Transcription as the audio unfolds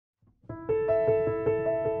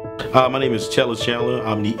My name is Tellis Chandler.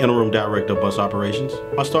 I'm the interim director of bus operations.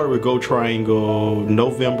 I started with GoTriangle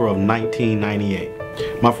November of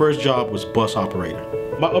 1998. My first job was bus operator.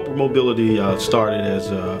 My upward mobility started as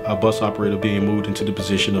a bus operator, being moved into the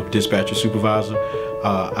position of dispatcher supervisor.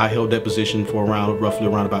 I held that position for roughly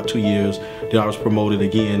around about 2 years. Then I was promoted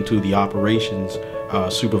again to the operations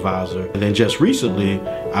supervisor. And then just recently,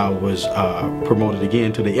 I was promoted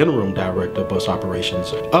again to the interim director of bus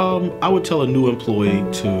operations. I would tell a new employee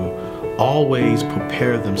to always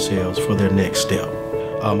prepare themselves for their next step.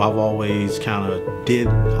 I've always kind of did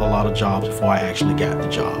a lot of jobs before I actually got the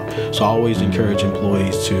job. So I always encourage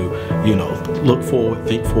employees to, look forward,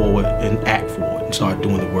 think forward, and act forward, and start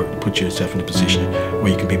doing the work to put yourself in a position where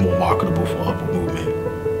you can be more marketable for upward movement.